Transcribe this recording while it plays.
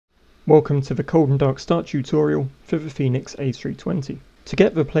Welcome to the cold and dark start tutorial for the Fenix A320. To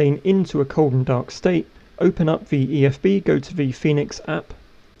get the plane into a cold and dark state, open up the EFB, go to the Fenix app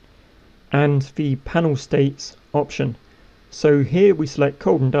and the panel states option. So here we select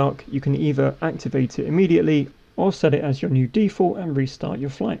cold and dark. You can either activate it immediately or set it as your new default and restart your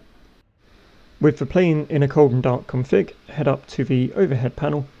flight. With the plane in a cold and dark config, head up to the overhead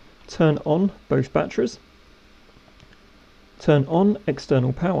panel, turn on both batteries, turn on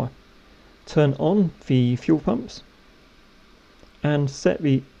external power, turn on the fuel pumps and set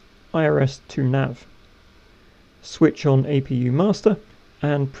the IRS to nav. Switch on APU master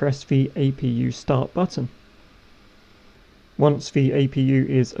and press the APU start button. Once the APU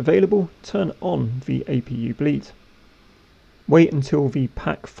is available, turn on the APU bleed. Wait until the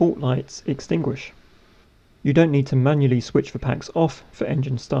pack fault lights extinguish. You don't need to manually switch the packs off for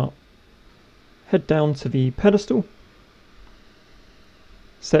engine start. Head down to the pedestal,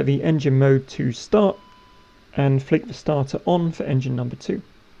 set the engine mode to start and flick the starter on for engine number 2.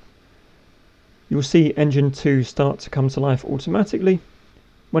 You'll see engine 2 start to come to life automatically.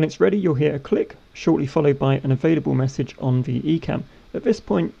 When it's ready, you'll hear a click, shortly followed by an available message on the ECAM. At this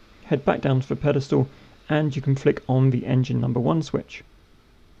point, head back down to the pedestal and you can flick on the engine number 1 switch.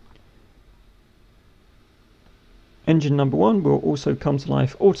 Engine number 1 will also come to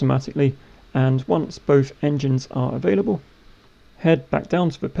life automatically, and once both engines are available, head back down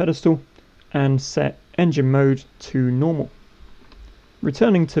to the pedestal and set engine mode to normal.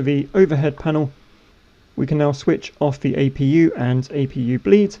 Returning to the overhead panel, we can now switch off the APU and APU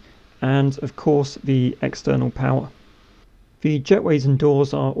bleed, and of course the external power. The jetways and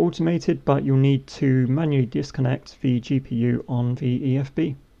doors are automated, but you'll need to manually disconnect the GPU on the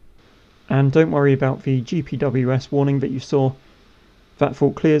EFB. And don't worry about the GPWS warning that you saw. That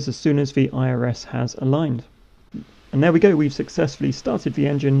fault clears as soon as the IRS has aligned. And there we go, we've successfully started the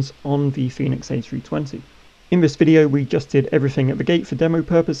engines on the Fenix A320. In this video we just did everything at the gate for demo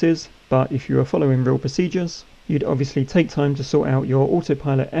purposes, but if you are following real procedures, you'd obviously take time to sort out your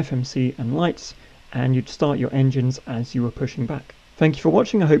autopilot FMC and lights, and you'd start your engines as you were pushing back. Thank you for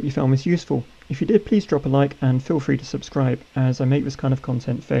watching, I hope you found this useful. If you did, please drop a like and feel free to subscribe, as I make this kind of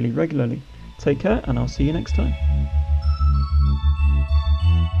content fairly regularly. Take care and I'll see you next time.